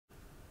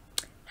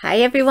Hi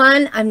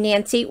everyone, I'm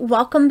Nancy.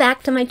 Welcome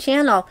back to my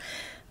channel.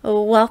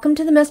 Welcome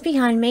to the mess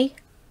behind me.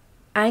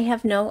 I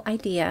have no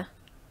idea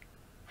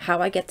how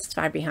I get this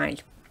far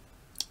behind.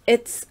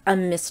 It's a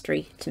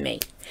mystery to me.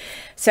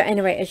 So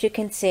anyway, as you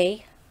can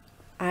see,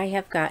 I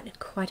have got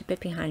quite a bit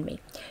behind me.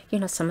 You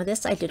know, some of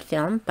this I did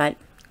film, but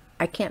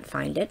I can't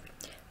find it.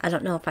 I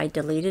don't know if I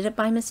deleted it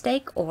by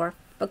mistake or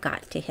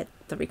forgot to hit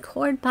the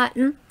record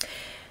button.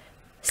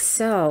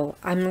 So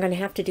I'm going to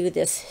have to do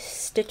this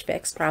Stitch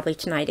Fix probably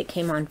tonight. It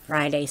came on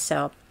Friday,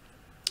 so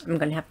I'm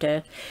going to have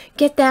to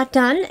get that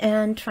done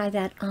and try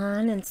that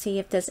on and see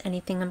if there's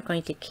anything I'm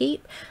going to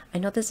keep. I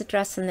know there's a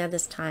dress in there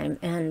this time,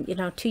 and you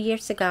know, 2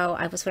 years ago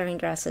I was wearing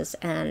dresses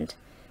and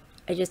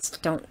I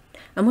just don't.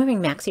 I'm wearing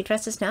maxi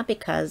dresses now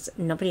because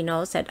nobody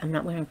knows that I'm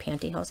not wearing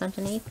pantyhose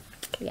underneath.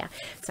 Yeah,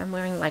 so I'm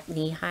wearing like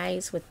knee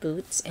highs with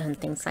boots and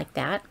things like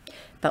that,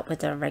 but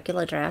with a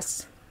regular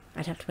dress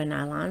I'd have to wear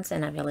nylons,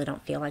 and I really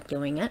don't feel like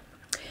doing it.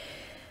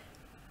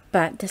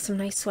 But there's some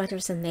nice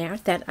sweaters in there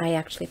that I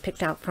actually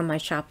picked out from my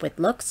shop with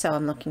looks, so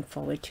I'm looking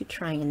forward to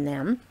trying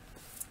them.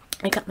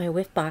 I got my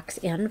whiff box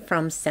in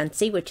from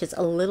Scentsy, which is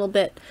a little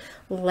bit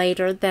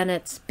later than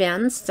it's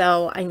been,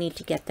 so I need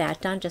to get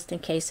that done just in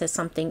case there's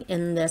something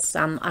in this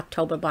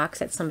October box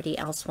that somebody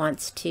else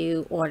wants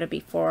to order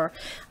before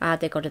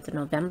they go to the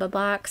November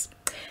box.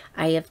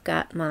 I have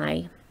got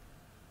my,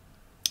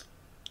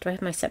 do I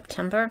have my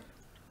September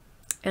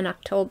and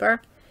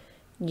October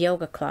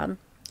yoga club.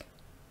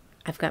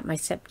 I've got my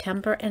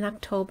September and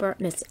October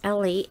Miss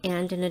Ellie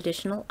and an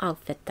additional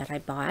outfit that I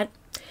bought.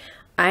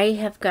 I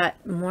have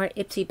got more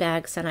Ipsy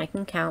bags than I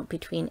can count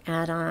between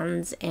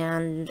add-ons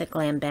and the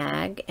Glam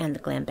Bag and the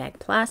Glam Bag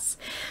Plus.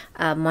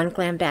 One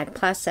Glam Bag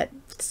Plus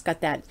that's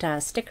got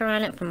that sticker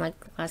on it from like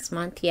last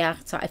month. Yeah,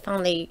 so I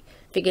finally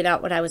figured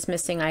out what I was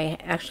missing. I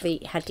actually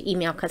had to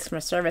email customer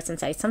service and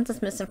say,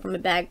 something's missing from a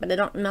bag, but I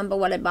don't remember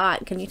what I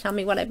bought. Can you tell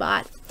me what I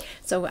bought?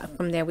 So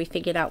from there we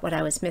figured out what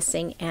I was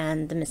missing,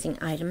 and the missing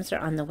items are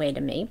on the way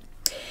to me.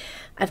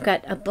 I've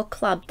got a book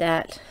club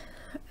that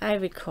I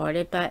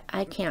recorded, but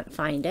I can't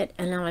find it,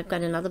 and now I've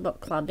got another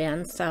book club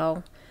in,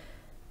 so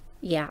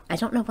yeah, I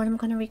don't know what I'm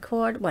going to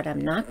record, what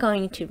I'm not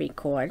going to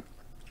record.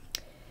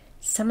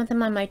 Some of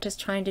them I might just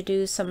try to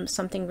do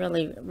something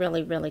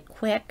really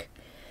quick,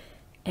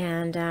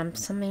 and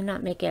some may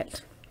not make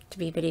it to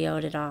be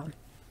videoed at all.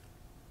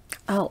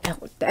 Oh,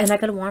 and I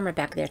got a warmer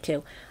back there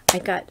too. I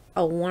got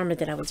a warmer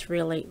that I was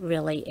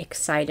really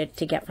excited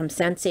to get from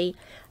Scentsy.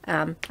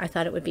 I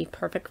thought it would be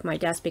perfect for my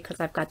desk because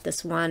I've got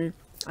this one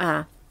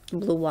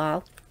blue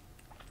wall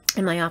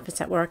in my office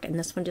at work, and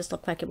this one just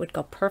looked like it would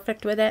go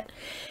perfect with it,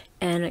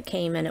 and it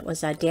came and it was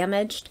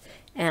damaged,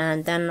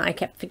 and then I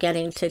kept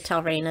forgetting to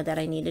tell Raina that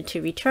I needed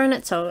to return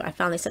it, so I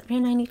finally said,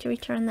 Raina, I need to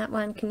return that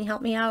one, can you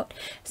help me out?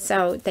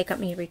 So they got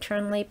me a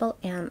return label,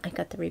 and I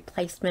got the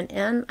replacement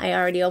in. I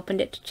already opened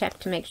it to check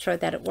to make sure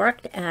that it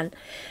worked, and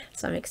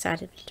so I'm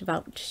excited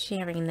about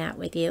sharing that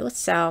with you.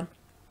 So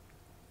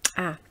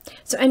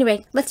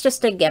anyway, let's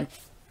just dig in.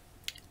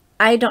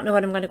 I don't know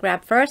what I'm going to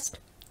grab first.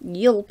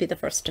 You'll be the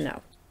first to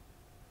know.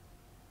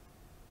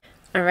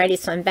 Alrighty,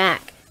 so I'm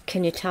back.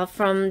 Can you tell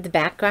from the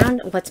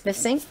background what's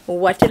missing?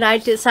 What did I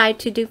decide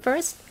to do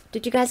first?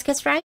 Did you guys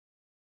guess right?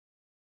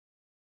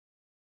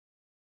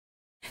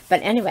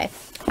 But anyway,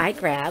 I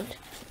grabbed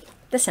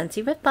the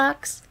Scentsy Whiff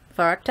box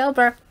for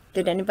October.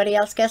 Did anybody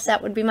else guess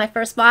that would be my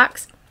first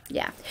box?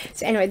 Yeah.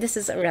 So anyway, this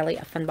is really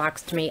a fun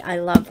box to me. I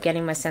love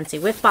getting my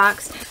Scentsy Whiff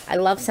box. I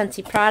love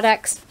Scentsy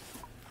products.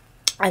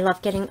 I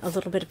love getting a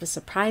little bit of a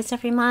surprise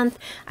every month.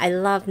 I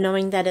love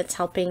knowing that it's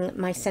helping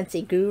my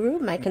Scentsy guru,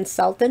 my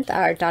consultant,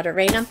 our daughter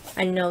Raina.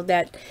 I know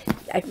that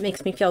it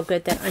makes me feel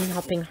good that I'm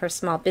helping her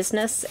small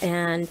business.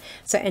 And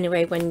so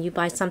anyway, when you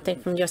buy something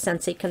from your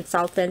Scentsy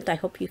consultant, I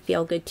hope you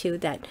feel good too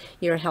that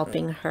you're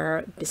helping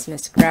her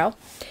business grow.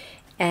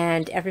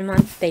 And every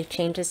month they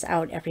change this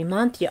out every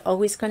month. You're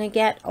always going to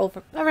get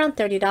over around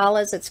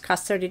 $30. It's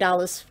cost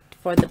 $30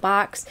 for the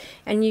box,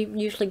 and you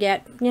usually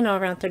get, you know,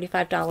 around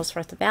 $35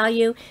 worth of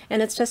value,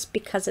 and it's just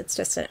because it's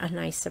just a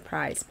nice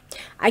surprise.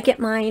 I get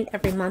mine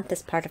every month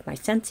as part of my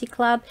Scentsy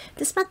club.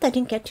 This month I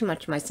didn't get too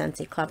much of my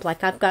Scentsy club.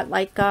 Like I've got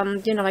like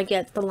you know, I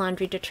get the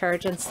laundry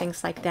detergents,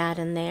 things like that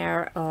in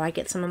there, or I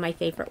get some of my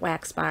favorite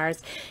wax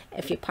bars.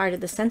 If you're part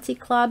of the Scentsy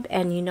club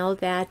and you know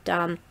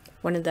that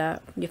one of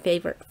your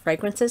favorite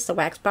fragrances, the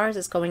wax bars,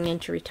 is going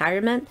into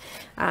retirement,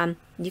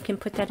 you can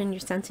put that in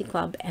your Scentsy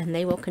club, and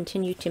they will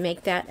continue to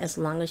make that as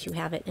long as you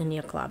have it in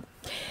your club.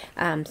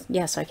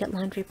 Yeah, so I get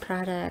laundry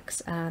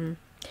products.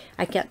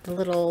 I get the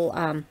little,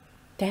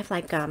 they have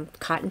like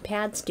cotton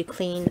pads to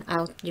clean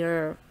out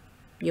your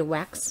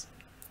wax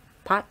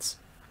pots.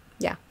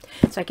 Yeah,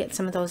 so I get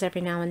some of those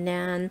every now and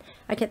then.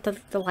 I get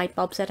the light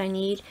bulbs that I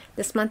need.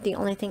 This month, the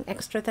only thing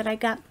extra that I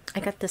got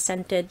the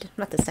scented,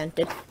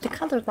 the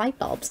colored light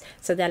bulbs,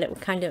 so that it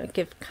would kind of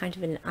give kind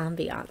of an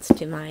ambiance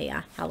to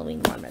my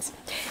Halloween warmers.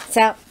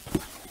 So,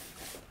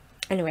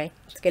 anyway,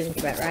 let's get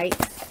into it, right?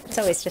 It's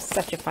always just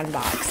such a fun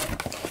box.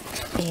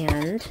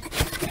 And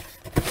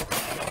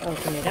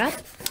open it up.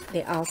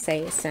 They all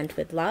say Scent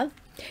with Love.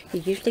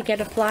 You usually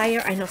get a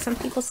flyer. I know some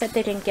people said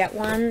they didn't get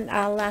one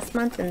last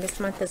month and this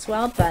month as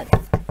well, but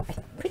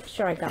I'm pretty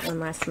sure I got one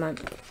last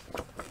month.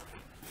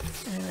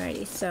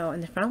 Alrighty, so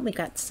in the front we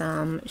got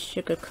some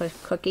sugar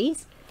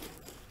cookies.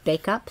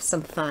 Bake up,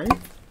 some fun.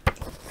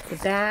 The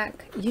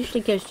back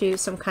usually gives you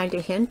some kind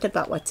of hint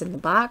about what's in the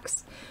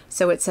box.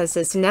 So it says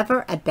it's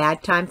never a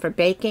bad time for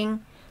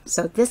baking.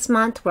 So this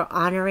month we're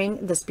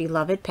honoring this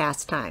beloved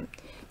pastime.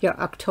 Your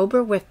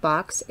October Whiff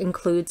box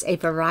includes a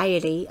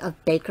variety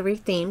of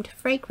bakery-themed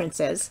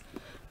fragrances,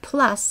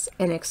 plus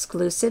an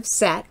exclusive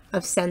set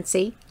of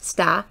Scentsy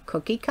Star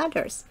cookie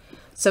cutters.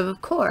 So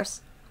of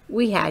course,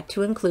 we had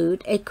to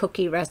include a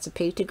cookie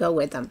recipe to go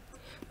with them.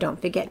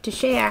 Don't forget to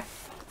share.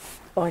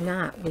 Or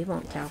not, we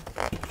won't tell.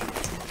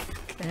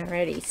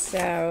 Alrighty,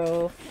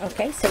 so,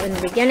 okay, so in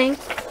the beginning,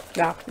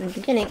 well, in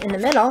the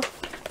middle,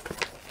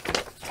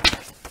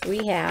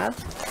 we have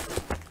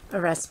a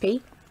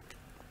recipe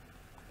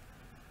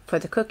for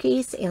the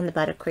cookies and the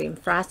buttercream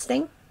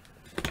frosting.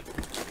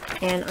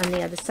 And on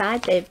the other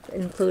side, they've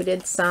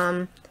included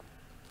some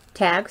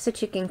tags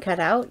that you can cut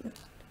out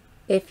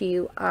if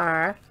you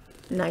are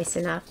nice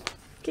enough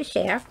to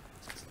share.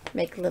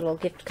 Make little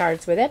gift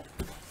cards with it.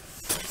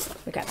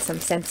 We got some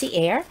Scentsy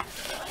Air.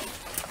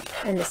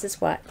 And this is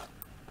what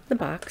the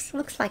box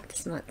looks like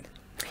this month.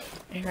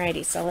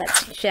 Alrighty, so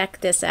let's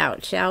check this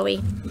out, shall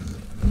we?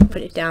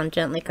 Put it down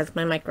gently because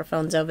my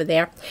microphone's over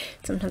there.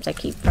 Sometimes I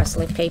keep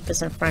rustling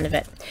papers in front of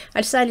it.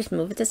 I decided to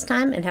move it this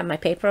time and have my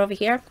paper over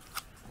here,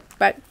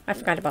 but I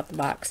forgot about the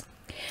box.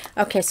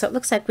 Okay, so it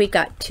looks like we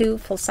got 2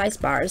 full-size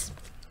bars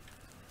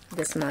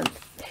this month.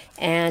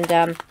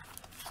 And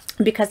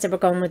because they were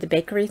going with the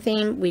bakery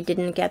theme, we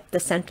didn't get the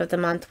scent of the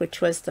month,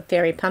 which was the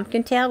Fairy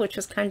Pumpkin Tail, which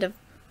was kind of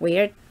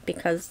weird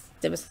because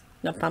there was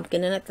no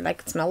pumpkin in it that I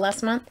could smell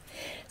last month.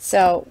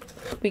 So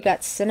we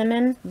got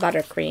Cinnamon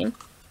Buttercream.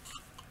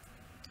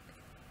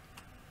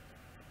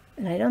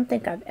 And I don't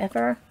think I've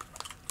ever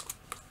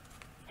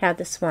had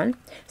this one.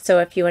 So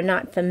if you are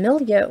not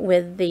familiar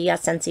with the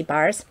Scentsy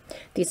bars,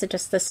 these are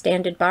just the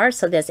standard bars.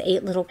 So there's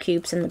 8 little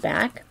cubes in the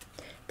back.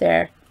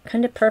 They're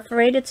kind of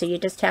perforated, so you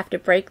just have to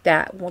break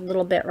that one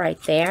little bit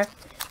right there.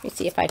 Let me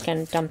see if I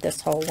can dump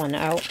this whole one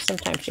out.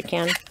 Sometimes you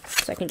can.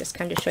 So I can just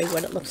kind of show you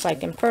what it looks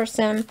like in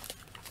person.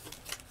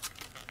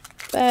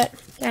 But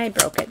I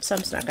broke it, so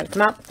it's not going to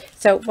come up.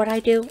 So what I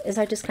do is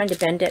I just kind of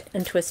bend it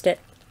and twist it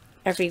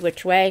every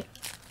which way,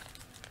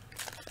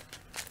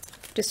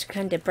 just to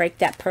kind of break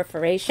that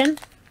perforation.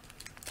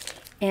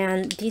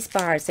 And these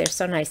bars, they're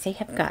so nice. They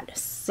have got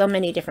so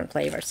many different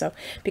flavors. So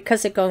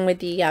because they're going with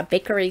the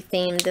bakery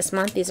theme this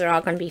month, these are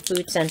all going to be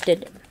food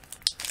scented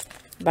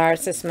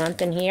bars this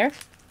month in here.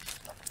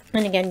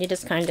 And again, you're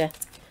just kind of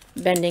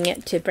bending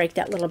it to break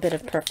that little bit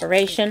of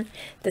perforation.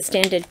 The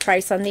standard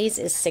price on these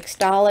is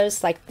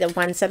 $6. Like the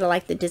ones that are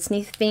like the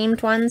Disney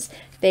themed ones,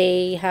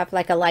 they have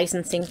like a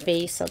licensing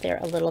fee, so they're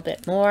a little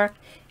bit more.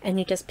 And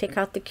you just pick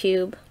out the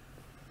cube.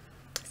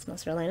 It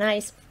smells really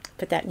nice.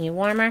 Put that in your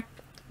warmer.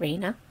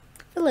 Rena,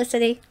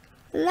 Felicity,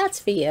 that's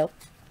for you.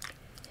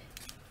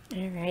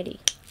 Alrighty.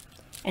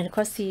 And of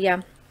course the,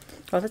 well,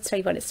 let's tell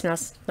you what it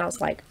smells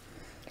like.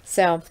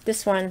 So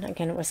this one,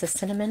 again, it was a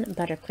cinnamon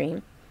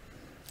buttercream.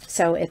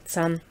 So it's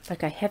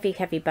like a heavy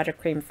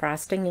buttercream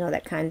frosting, you know,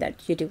 that kind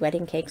that you do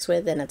wedding cakes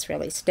with, and it's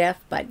really stiff,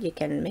 but you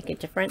can make it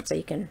different, so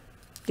you can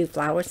do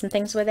flowers and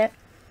things with it.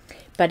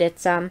 But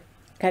it's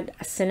got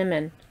a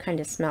cinnamon kind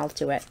of smell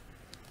to it.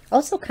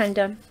 Also kind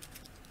of,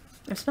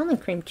 I'm smelling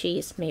cream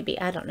cheese, maybe,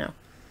 I don't know.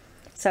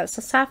 So it's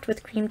so soft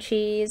with cream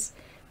cheese,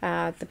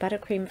 the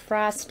buttercream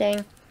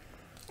frosting,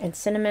 and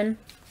cinnamon,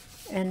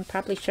 and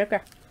probably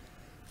sugar.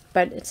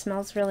 But it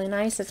smells really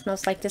nice. It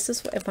smells like, this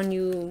is when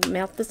you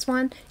melt this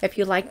one, if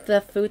you like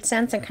the food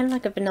scents, and kind of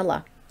like a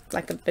vanilla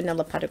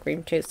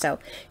buttercream too. So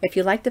if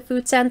you like the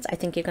food scents, I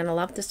think you're going to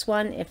love this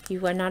one. If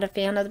you are not a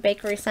fan of the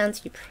bakery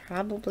scents, you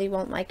probably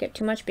won't like it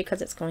too much because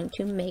it's going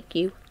to make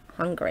you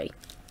hungry.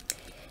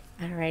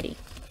 Alrighty.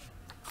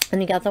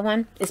 And the other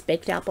one is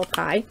baked apple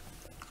pie.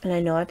 And I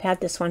know I've had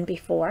this one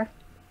before.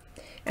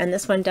 And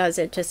this one does,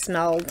 it just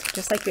smelled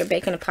just like you're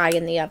baking a pie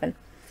in the oven.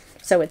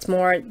 So it's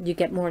more, you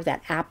get more of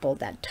that apple,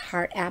 that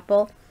tart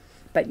apple,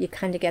 but you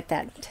kind of get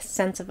that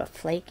sense of a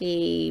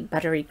flaky,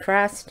 buttery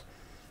crust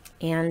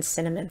and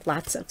cinnamon,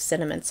 lots of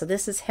cinnamon. So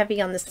this is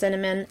heavy on the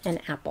cinnamon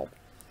and apple.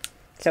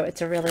 So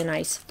it's a really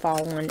nice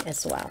fall one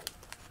as well.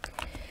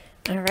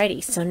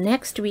 Alrighty, so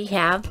next we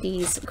have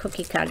these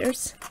cookie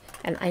cutters.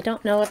 And I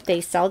don't know if they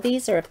sell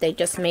these or if they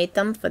just made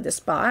them for this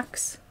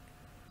box,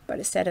 but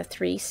a set of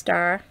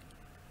 3-star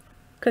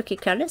cookie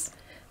cutters.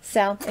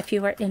 So if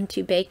you are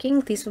into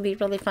baking, these will be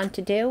really fun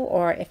to do,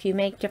 or if you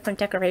make different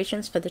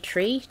decorations for the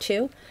tree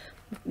too,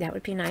 that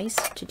would be nice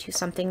to do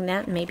something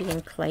that maybe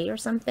in clay or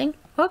something,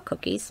 or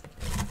cookies.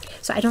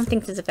 So I don't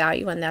think there's a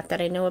value on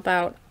that I know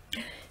about.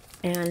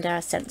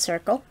 And scent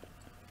circle.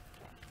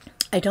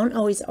 I don't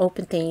always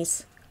open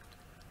these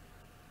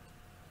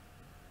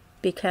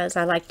because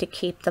I like to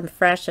keep them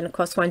fresh. And of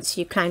course, once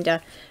you kind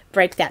of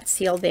break that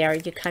seal there,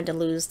 you kind of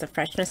lose the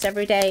freshness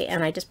every day.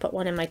 And I just put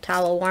one in my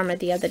towel warmer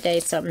the other day,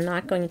 so I'm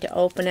not going to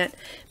open it.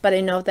 But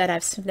I know that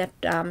I've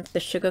snipped the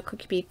sugar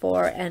cookie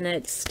before, and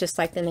it's just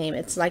like the name.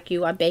 It's like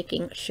you are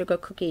baking sugar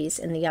cookies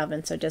in the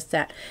oven. So just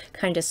that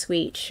kind of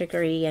sweet,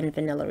 sugary, and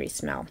vanilla-y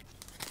smell.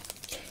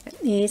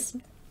 These,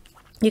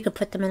 you can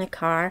put them in a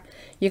car,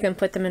 you can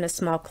put them in a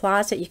small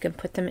closet, you can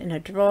put them in a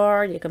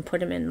drawer, you can put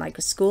them in like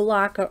a school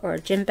locker or a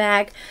gym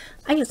bag.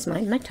 I use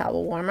mine in my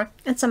towel warmer,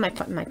 and some I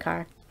put in my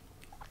car.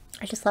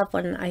 I just love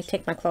when I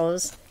take my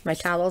clothes, my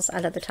towels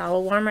out of the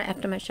towel warmer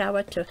after my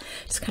shower to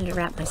just kind of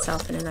wrap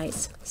myself in a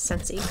nice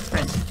Scentsy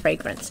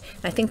fragrance.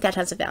 And I think that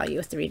has a value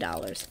of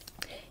 $3.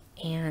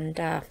 And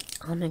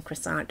almond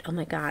croissant, oh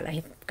my god,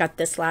 I got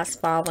this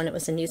last fall when it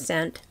was a new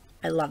scent.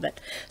 I love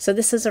it. So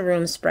this is a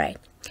room spray.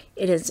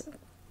 It is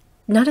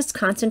not as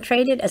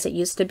concentrated as it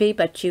used to be,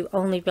 but you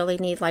only really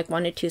need like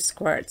 1 or 2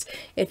 squirts.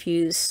 If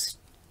you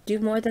do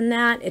more than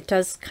that, it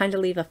does kind of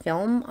leave a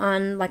film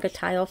on like a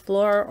tile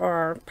floor,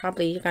 or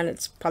probably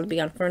it's probably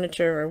on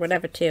furniture or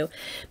whatever too.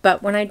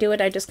 But when I do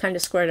it, I just kind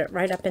of squirt it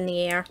right up in the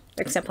air,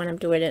 except when I'm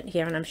doing it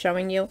here and I'm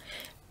showing you.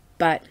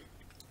 But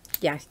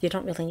yeah, you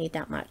don't really need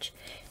that much.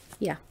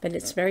 Yeah, but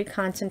it's very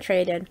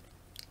concentrated.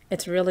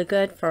 It's really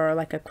good for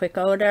like a quick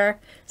odor.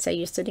 Say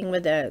you're sitting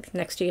with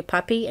next to your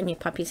puppy, and your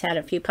puppy's had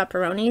a few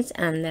pepperonis,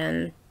 and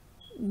then,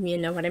 you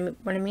know what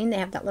I mean? They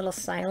have that little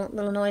silent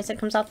little noise that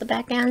comes out the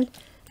back end.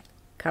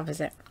 Covers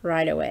it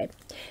right away.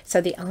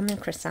 So the almond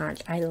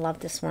croissant, I love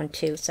this one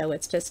too. So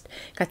it's just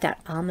got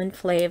that almond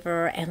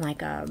flavor and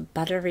like a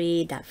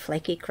buttery, that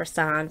flaky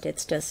croissant.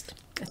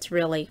 It's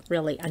really,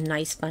 really a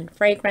nice, fun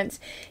fragrance.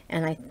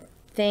 And I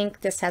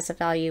think this has a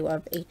value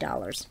of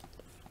 $8.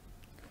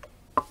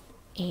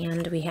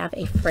 And we have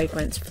a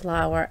fragrance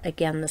flower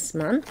again this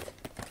month.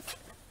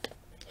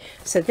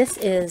 So this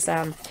is,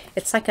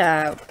 it's like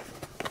a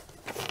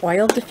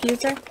oil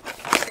diffuser,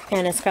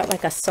 and it's got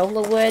like a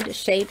solar wood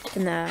shaped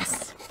in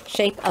the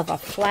shape of a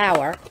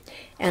flower.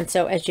 And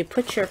so as you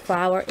put your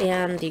flower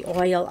in, the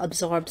oil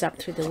absorbs up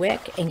through the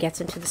wick and gets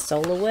into the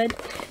solar wood.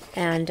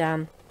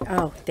 And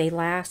oh, they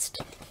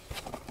last,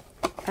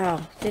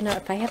 oh, you know,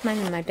 if I have mine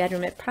in my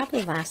bedroom, it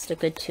probably lasts a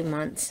good 2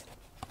 months.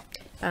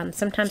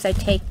 Sometimes I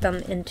take them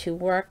into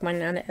work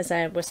as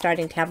I was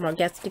starting to have more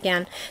guests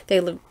again. They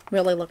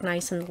really look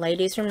nice in the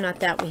ladies' room. Not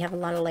that we have a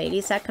lot of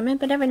ladies that come in,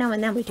 but every now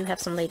and then we do have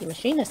some lady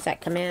machinists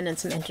that come in, and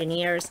some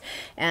engineers.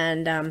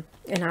 And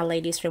in our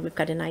ladies' room, we've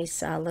got a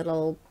nice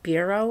little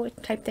bureau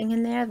type thing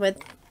in there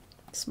with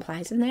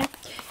supplies in there,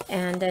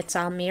 and it's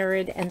all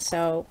mirrored. And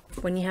so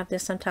when you have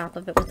this on top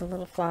of it with a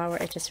little flower,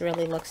 it just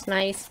really looks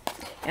nice.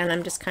 And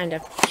I'm just kind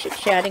of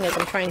chit-chatting as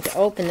I'm trying to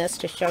open this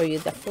to show you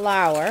the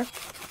flower.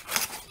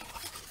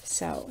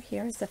 So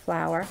here's the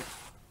flower,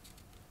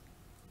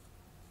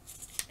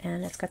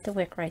 and it's got the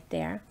wick right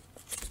there.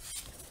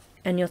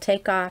 And you'll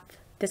take off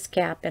this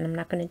cap, and I'm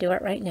not going to do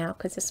it right now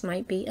because this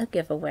might be a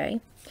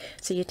giveaway.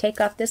 So you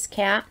take off this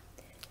cap,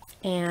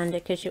 and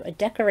it gives you a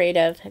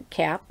decorative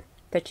cap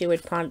that you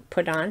would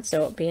put on,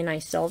 so it would be a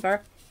nice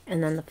silver,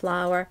 and then the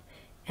flower,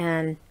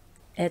 and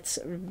it's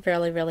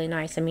really, really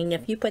nice. I mean,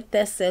 if you put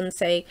this in,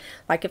 say,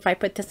 like if I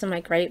put this in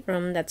my great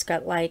room that's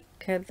got like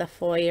the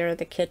foyer,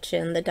 the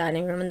kitchen, the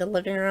dining room, and the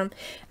living room,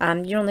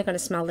 you're only going to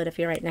smell it if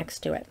you're right next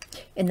to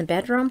it. In the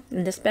bedroom,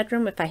 in this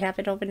bedroom, if I have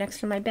it over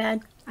next to my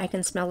bed, I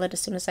can smell it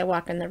as soon as I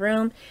walk in the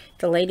room.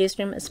 The ladies'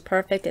 room is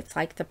perfect. It's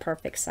like the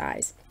perfect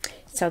size.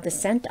 So the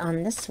scent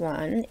on this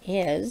one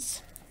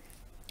is,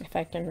 if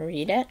I can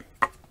read it,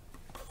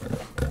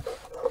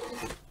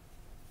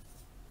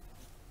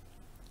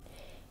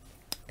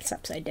 it's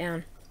upside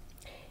down.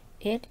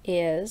 It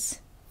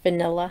is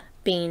Vanilla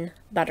Bean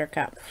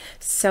Buttercup.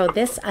 So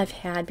this I've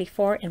had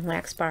before in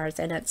wax bars,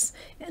 and it's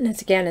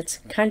again, it's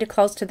kind of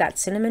close to that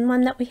cinnamon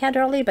one that we had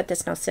earlier, but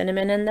there's no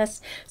cinnamon in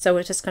this. So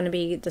it's just going to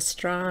be the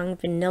strong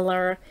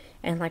vanilla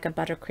and like a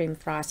buttercream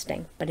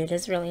frosting. But it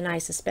is really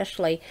nice,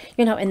 especially,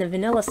 you know, in the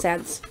vanilla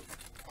scents.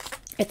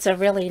 It's a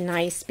really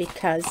nice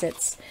because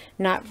it's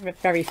not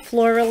very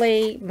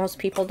florally. Most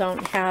people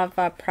don't have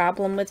a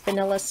problem with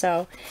vanilla.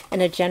 So in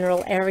a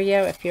general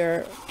area, if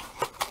you're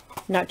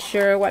not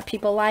sure what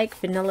people like,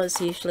 vanilla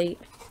is usually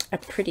a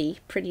pretty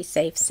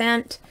safe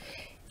scent.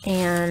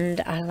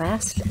 And our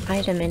last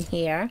item in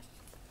here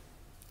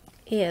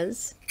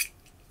is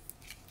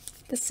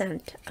the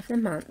scent of the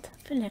month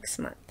for next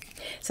month.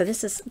 So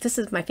this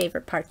is my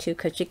favorite part too,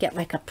 because you get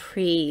like a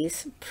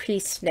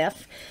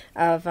pre-sniff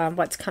of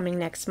what's coming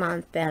next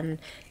month, and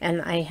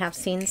I have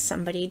seen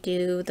somebody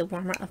do the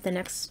warmer of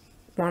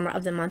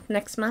the month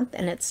next month,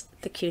 and it's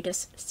the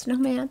cutest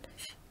snowman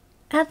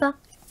ever.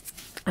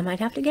 I might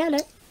have to get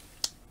it.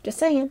 Just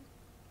saying.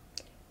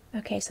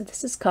 Okay, so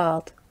this is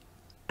called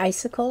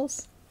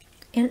Icicles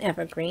in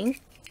Evergreen.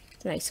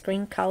 Nice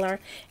green color,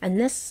 and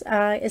this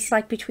is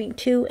like between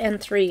 2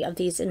 and 3 of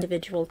these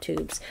individual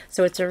tubes,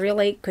 so it's a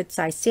really good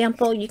size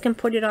sample. You can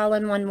put it all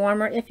in one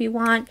warmer if you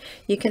want.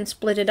 You can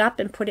split it up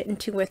and put it in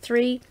 2 or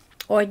 3,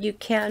 or you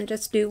can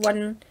just do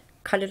one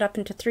cut it up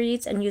into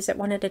 3s and use it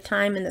one at a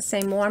time in the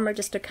same warmer,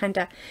 just to kind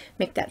of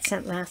make that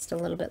scent last a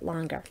little bit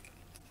longer.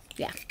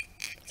 Yeah,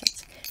 so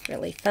it's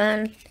really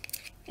fun.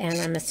 And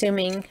I'm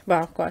assuming,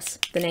 well, of course,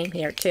 the name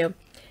here too,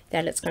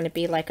 that it's going to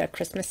be like a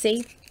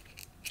Christmassy,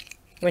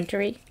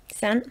 wintry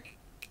scent.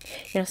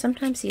 You know,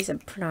 sometimes these are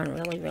put on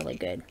really, really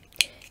good.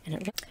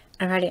 And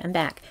alrighty, I'm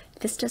back.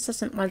 This just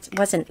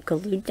wasn't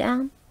glued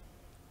down.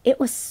 It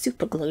was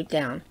super glued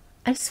down,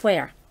 I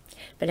swear.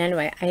 But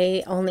anyway,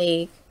 I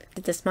only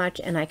did this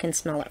much, and I can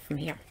smell it from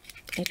here.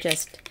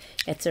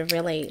 It's a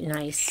really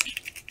nice,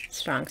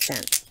 strong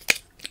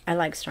scent. I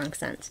like strong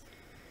scents.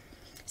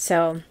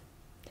 So,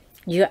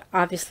 you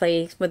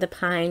obviously, with the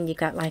pine, you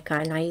got like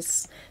a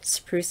nice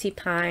sprucey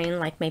pine,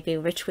 like maybe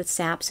rich with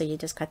sap, so you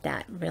just got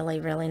that really,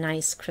 really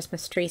nice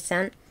Christmas tree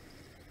scent.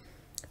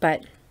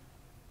 But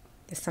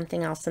there's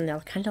something else in there,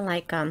 kind of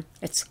like,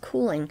 it's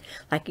cooling,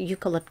 like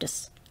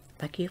eucalyptus.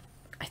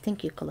 I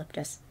think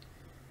eucalyptus.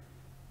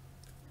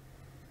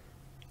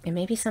 It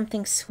may be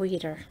something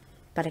sweeter,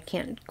 but I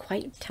can't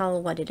quite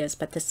tell what it is.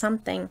 But there's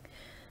something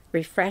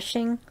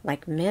refreshing,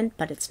 like mint,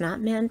 but it's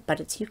not mint, but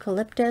it's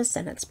eucalyptus,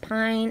 and it's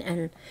pine,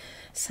 and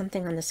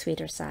something on the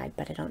sweeter side,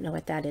 but I don't know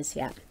what that is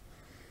yet.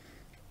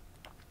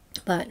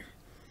 But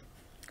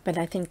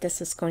I think this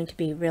is going to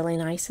be really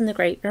nice in the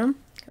great room.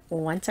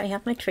 Once I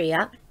have my tree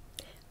up,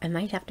 I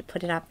might have to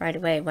put it up right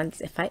away.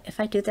 If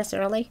I do this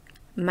early,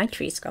 my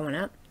tree's going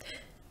up.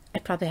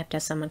 I'd probably have to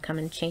have someone come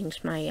and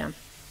change my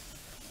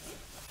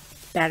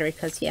battery,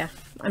 because yeah,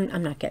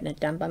 I'm not getting it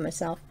done by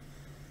myself,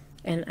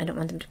 and I don't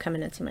want them to come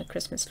in and see my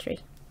Christmas tree.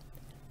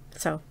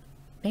 So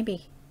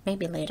maybe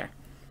later.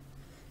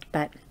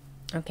 But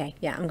okay,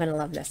 yeah, I'm gonna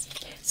love this.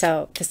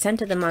 So the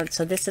scent of the month.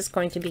 So this is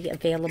going to be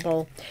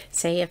available.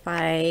 Say if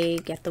I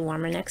get the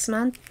warmer next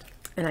month,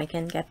 and I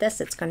can get this,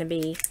 it's going to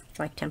be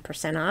like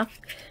 10% off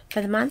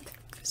for the month.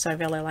 So I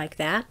really like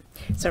that.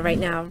 So right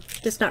now,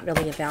 there's not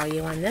really a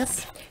value on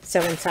this.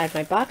 So inside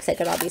my box, I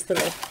got all these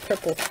little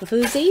purple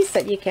foozies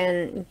that you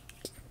can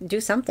do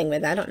something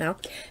with. I don't know.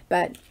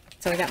 But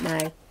so I got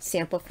my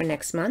sample for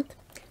next month.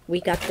 We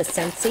got the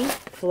Scentsy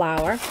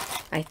flower.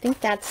 I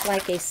think that's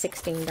like a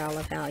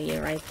 $16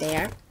 value right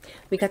there.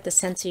 We got the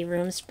Scentsy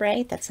room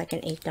spray. That's like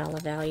an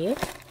 $8 value.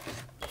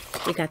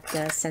 We got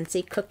the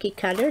Scentsy cookie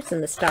cutters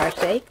and the star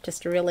shake.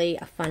 Just really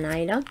a fun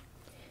item.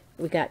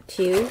 We got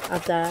 2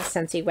 of the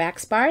Scentsy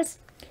wax bars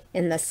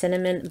in the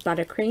cinnamon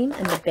buttercream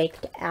and the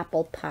baked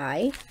apple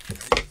pie.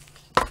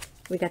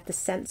 We got the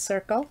scent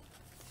circle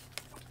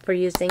for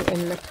using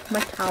in my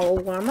towel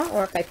warmer,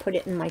 or if I put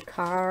it in my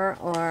car,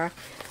 or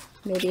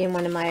maybe in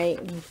one of my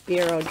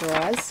bureau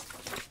drawers.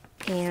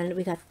 And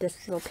we got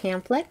this little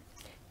pamphlet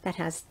that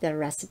has the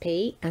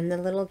recipe and the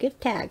little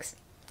gift tags.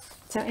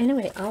 So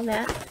anyway, all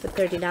that for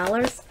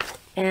 $30.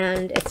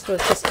 And it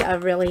was just a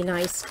really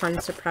nice, fun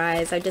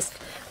surprise. I just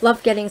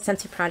love getting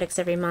Scentsy products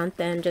every month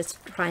and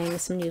just trying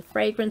some new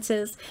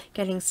fragrances,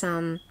 getting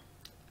some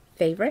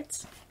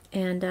favorites.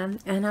 And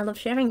I love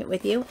sharing it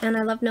with you. And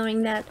I love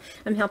knowing that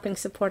I'm helping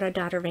support our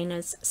daughter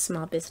Raina's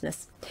small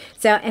business.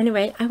 So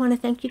anyway, I want to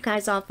thank you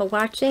guys all for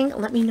watching.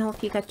 Let me know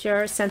if you got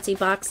your Scentsy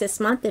box this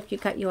month, if you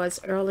got yours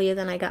earlier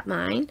than I got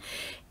mine.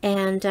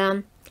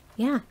 And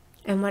yeah,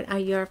 and what are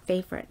your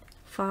favorite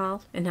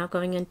fall and now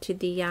going into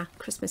the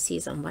Christmas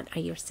season? What are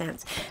your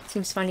scents?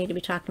 Seems funny to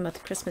be talking about the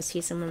Christmas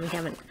season when we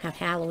haven't had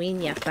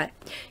Halloween yet, but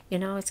you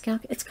know, it's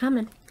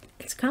coming.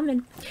 It's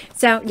coming.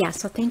 So yeah,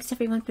 so thanks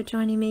everyone for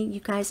joining me. You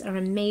guys are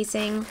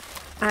amazing.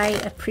 I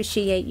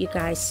appreciate you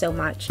guys so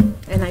much,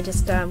 and I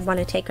just want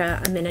to take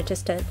a minute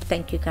just to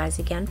thank you guys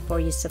again for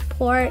your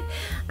support.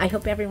 I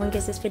hope everyone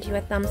gives this video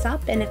a thumbs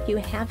up, and if you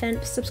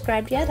haven't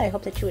subscribed yet, I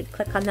hope that you would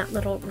click on that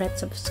little red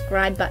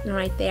subscribe button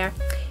right there.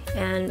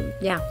 And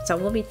yeah, so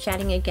we'll be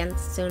chatting again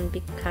soon,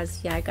 because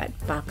yeah, I got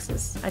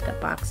boxes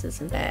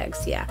and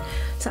bags. Yeah,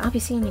 so I'll be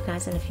seeing you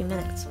guys in a few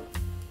minutes.